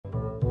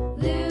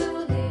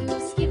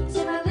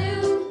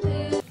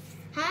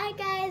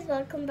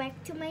back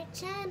to my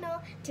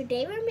channel.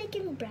 Today we're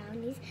making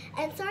brownies,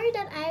 and sorry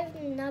that I've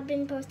not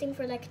been posting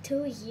for like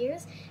 2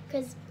 years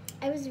because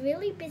I was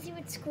really busy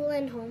with school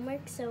and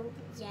homework. So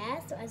I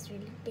was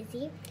really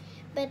busy,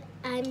 but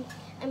I'm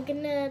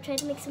gonna try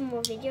to make some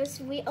more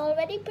videos. We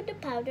already put the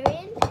powder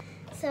in,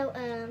 so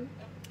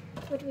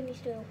what do we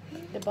need to do?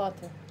 The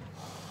butter.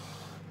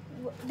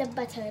 The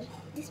butter.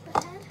 This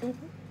butter?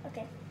 Mm-hmm.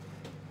 Okay.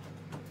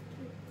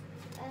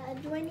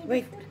 Do I need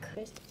Wait. the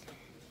fork?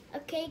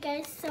 Okay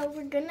guys, so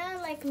we're gonna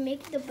like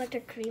make the butter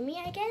creamy,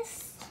 I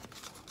guess.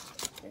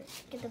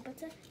 Get the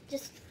butter.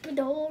 Just put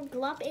the whole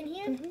glob in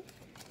here. Mm-hmm.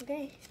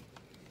 Okay.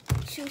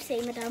 Shoo say,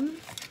 madam.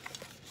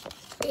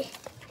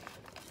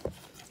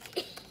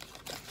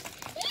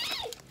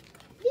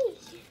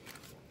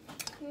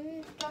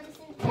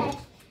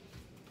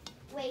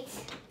 Wait.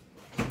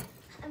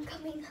 I'm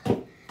coming.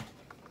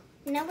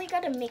 Now we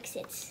gotta mix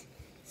it.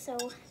 So,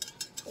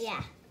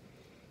 yeah.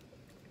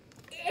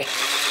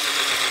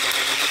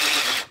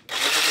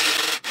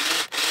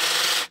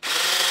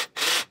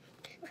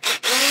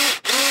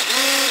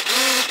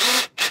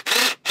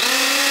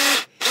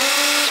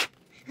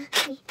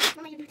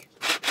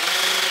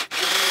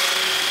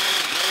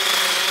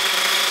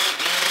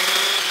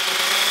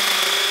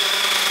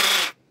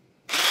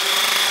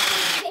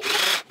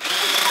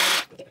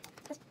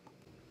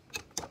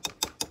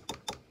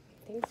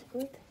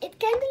 Good. It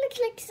kind of looks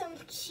like some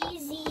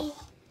cheesy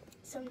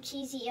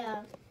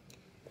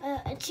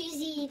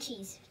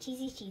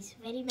cheese,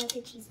 very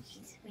melted cheesy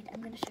cheese. Wait,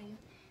 I'm gonna show you.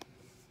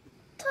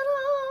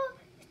 Ta-da!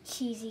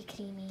 Cheesy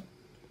creamy.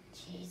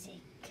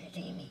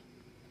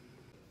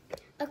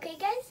 Okay,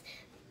 guys.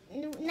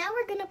 Now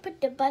we're gonna put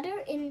the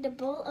butter in the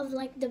bowl of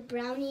like the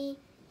brownie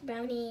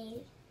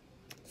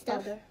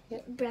stuff, Powder.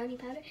 Yep. brownie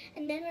powder,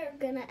 and then we're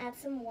gonna add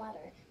some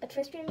water. But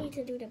first we need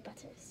to do the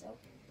butter. So,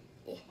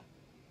 yeah.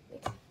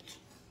 Wait.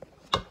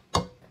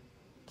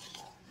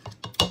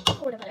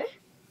 Pour the butter.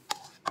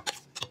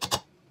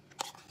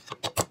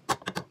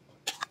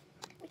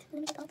 Wait, let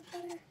me get all the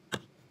butter.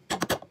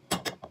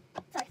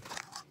 Sorry.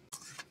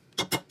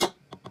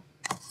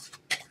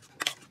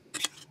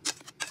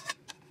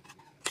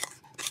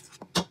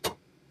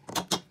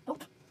 Oh,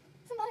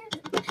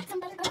 some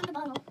butter got on the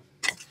bottle.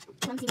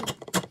 Clumsy me.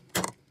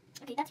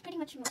 Okay, that's pretty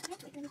much most of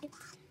it. Wait, let me get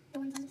the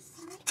ones on the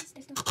side.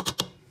 There's no.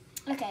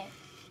 Okay,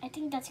 I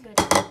think that's good.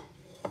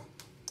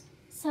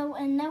 So,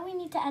 and now we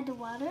need to add the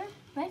water,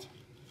 right?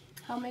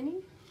 How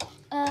many?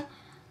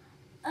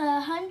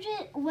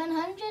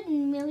 100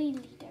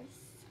 milliliters.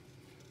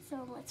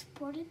 So let's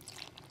pour it.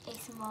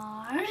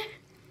 ASMR.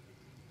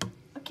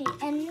 Okay,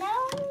 and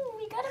now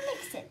we gotta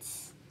mix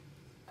it.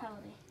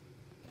 Probably.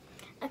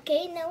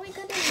 Okay, now we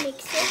gotta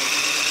mix it.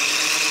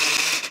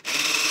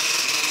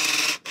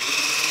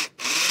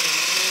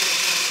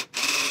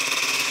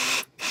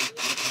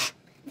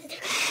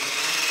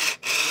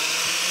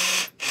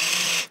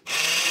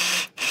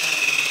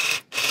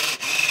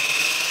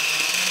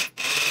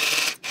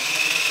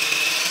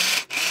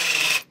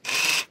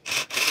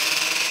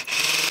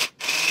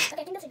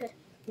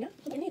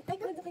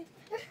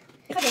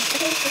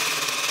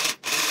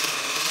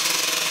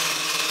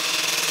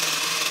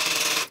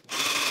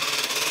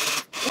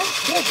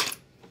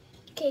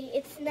 Okay,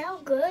 it's now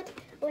good.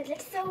 Oh, it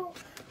looks so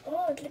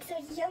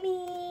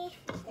yummy.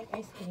 It's like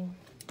ice cream.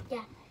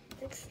 Yeah,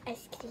 it looks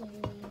ice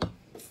cream.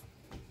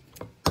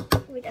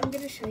 Wait, I'm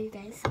gonna show you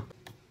guys.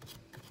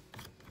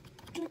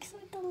 It looks so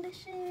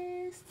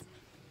delicious.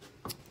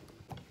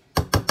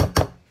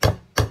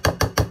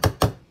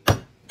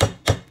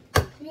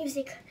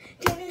 Music.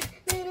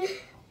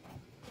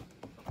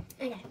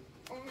 Okay.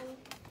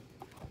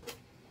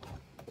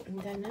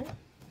 And then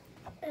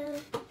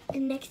The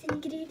next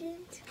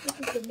ingredient. What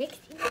is the next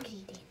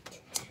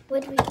ingredient?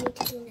 What do we need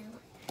to do now?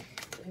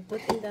 we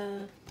put in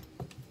the.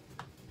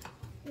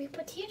 We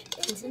put here.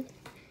 Mm-hmm.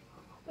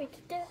 Wait,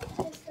 there's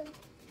some.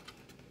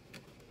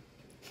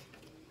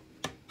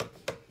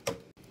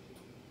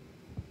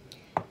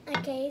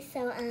 Okay,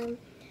 so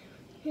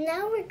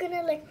now we're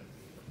gonna like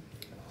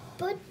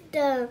put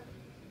the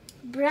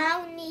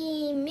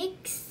brownie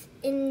mix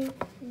in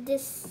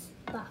this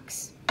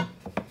box.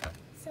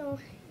 So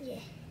yeah.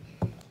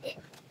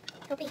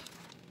 Help me.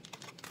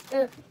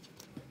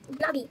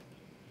 Blobby.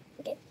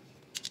 Okay.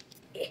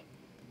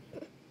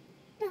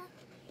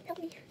 Help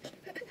me.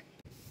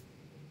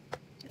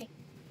 Okay.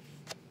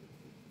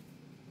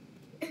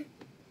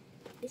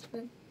 This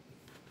one.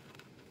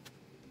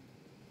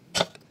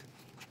 Wait,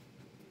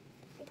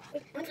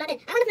 I want to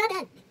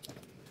flatten.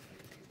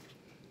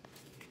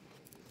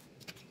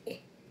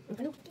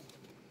 Hello.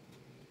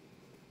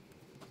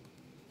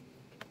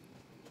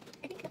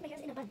 I think my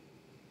hair's in a bun.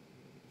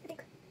 I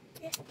think.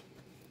 Yeah.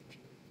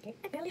 Okay.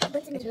 I barely have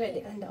buns in It's the ready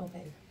hair. in the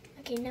oven.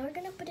 Okay, now we're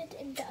gonna put it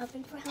in the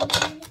oven for how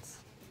many minutes?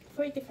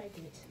 45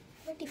 minutes.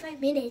 45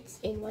 minutes.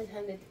 In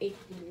 108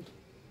 minutes.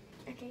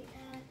 Okay,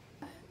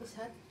 It's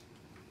hot.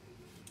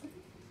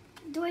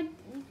 do I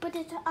put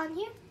it on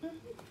here?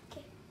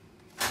 Okay.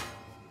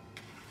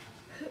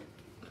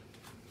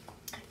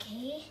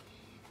 Okay,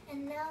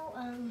 and now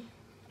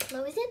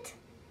close it.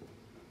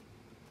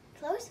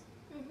 Close?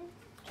 Mm-hmm.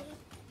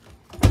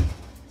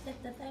 Set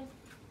the time.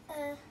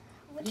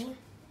 Which Yeah. one?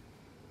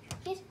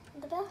 Here,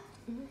 the bell.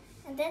 Mm-hmm.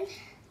 And then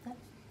Stop.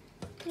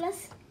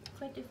 plus.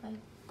 45.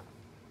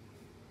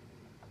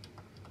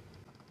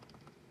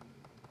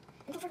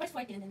 Go for first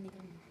 40 and then later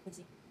we'll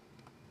see.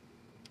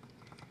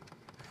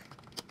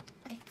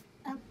 Okay.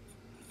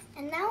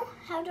 And now,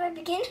 how do I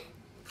begin?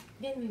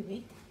 Then we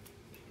wait.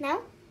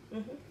 Now?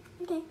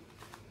 Mm-hmm. Okay.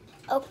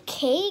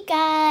 Okay,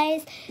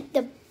 guys,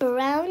 the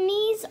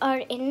brownies are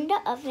in the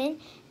oven,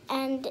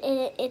 and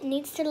it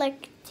needs to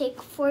like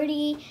take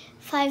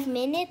 45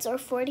 minutes or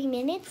 40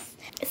 minutes.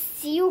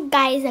 See you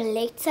guys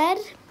later.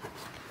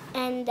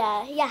 And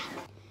yeah.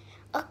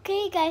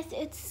 Okay, guys,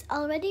 it's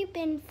already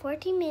been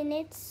 40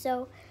 minutes,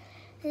 so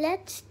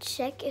let's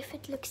check if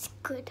it looks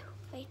good.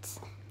 Wait.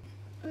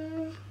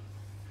 5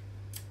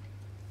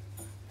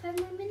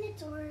 more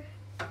minutes, or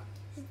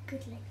is it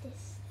good like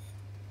this?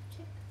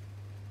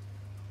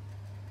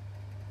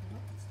 No,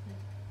 it's good.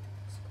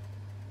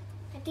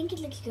 I think it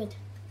looks good.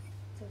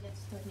 So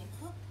let's turn it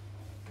off.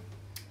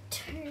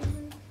 Turn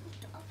it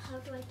off. How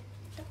do I?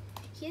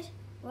 Here?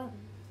 Wow.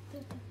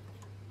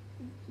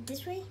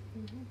 This way?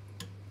 Mm-hmm.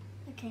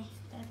 Okay.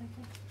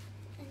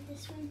 And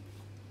this one?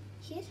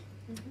 Here?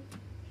 Mm-hmm.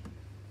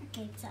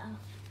 Okay, it's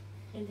off.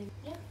 And then,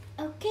 yeah.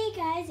 Okay,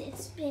 guys,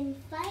 it's been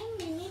 5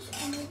 minutes,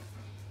 and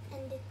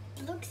it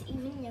looks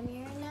even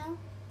yummier now.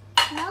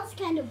 It smells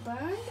kind of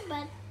burned,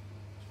 but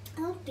I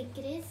don't think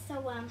it is.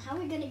 So, how are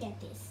we gonna get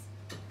this?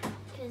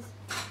 Because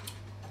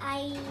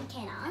I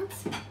cannot.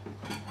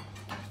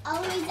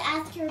 Always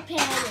ask your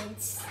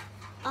parents.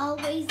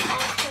 Always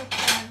ask your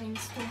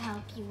parents to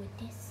help you with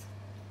this.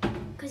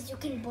 Because you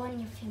can burn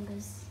your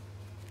fingers.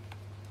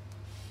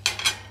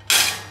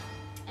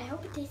 I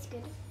hope it tastes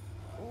good.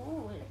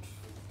 Ooh, it looks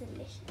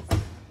delicious.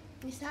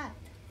 What's that?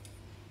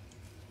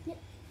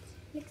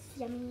 Looks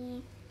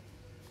yummy.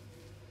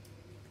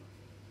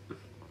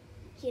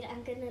 Here,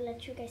 I'm gonna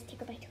let you guys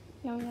take a bite.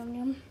 Yum, yum,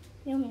 yum.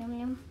 Yum, yum,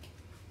 yum.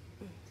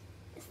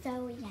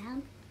 So, yeah.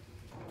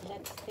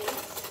 Let's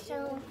taste.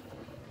 So,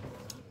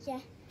 yeah.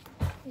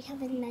 We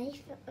have a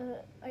knife.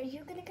 Are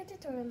you gonna cut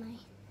it or am I?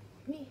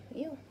 Me,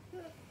 you.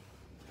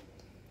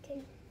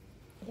 Okay.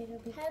 A little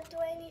bit How do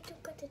I need to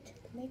cut it?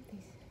 like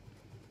this.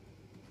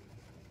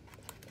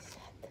 What's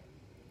that?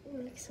 Ooh,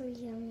 it looks so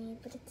yummy,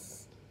 but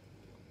it's...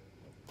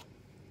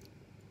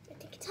 I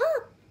think it's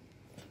hot.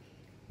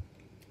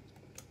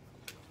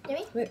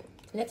 Yummy? Wait,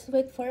 let's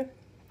wait for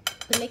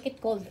to make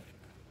it cold.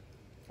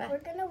 We're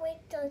gonna wait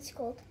till it's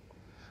cold.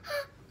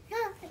 Ah,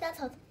 that's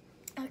hot.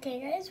 Okay,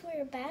 guys,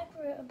 we're back.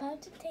 We're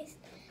about to taste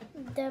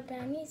the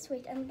brownies.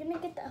 Wait, I'm gonna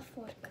get a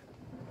fork.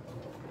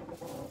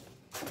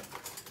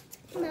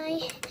 My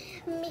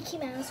Mickey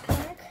Mouse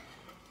fork.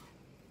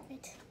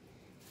 Wait.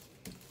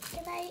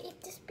 Can I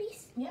eat this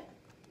piece? Yeah.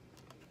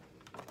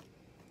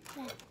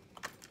 Yeah.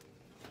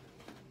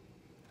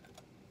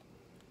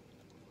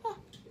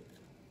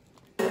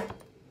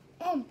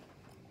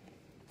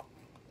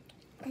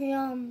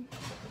 Yum.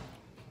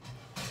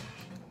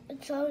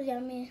 It's so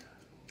yummy.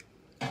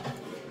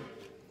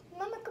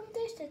 Mama, come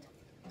taste it.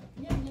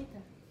 Yeah,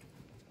 later.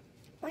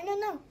 I don't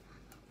know.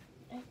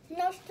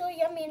 No, it's still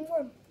yummy and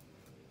warm.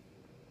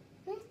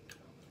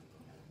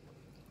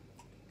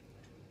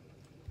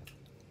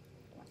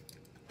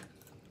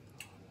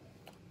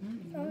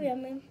 So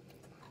yummy.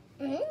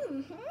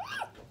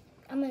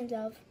 I'm in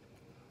love.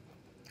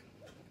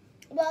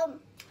 Well,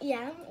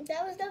 yeah,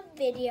 that was the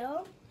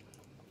video.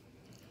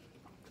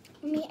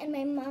 Me and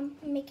my mom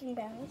making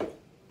brownies.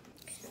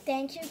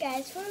 Thank you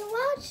guys for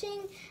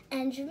watching.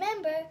 And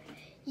remember,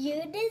 you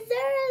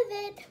deserve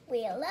it.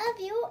 We love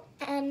you.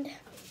 And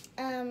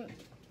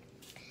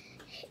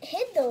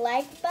hit the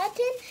like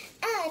button.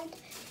 And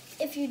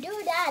if you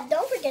do that,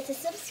 don't forget to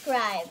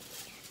subscribe.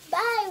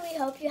 Bye. We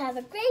hope you have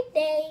a great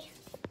day.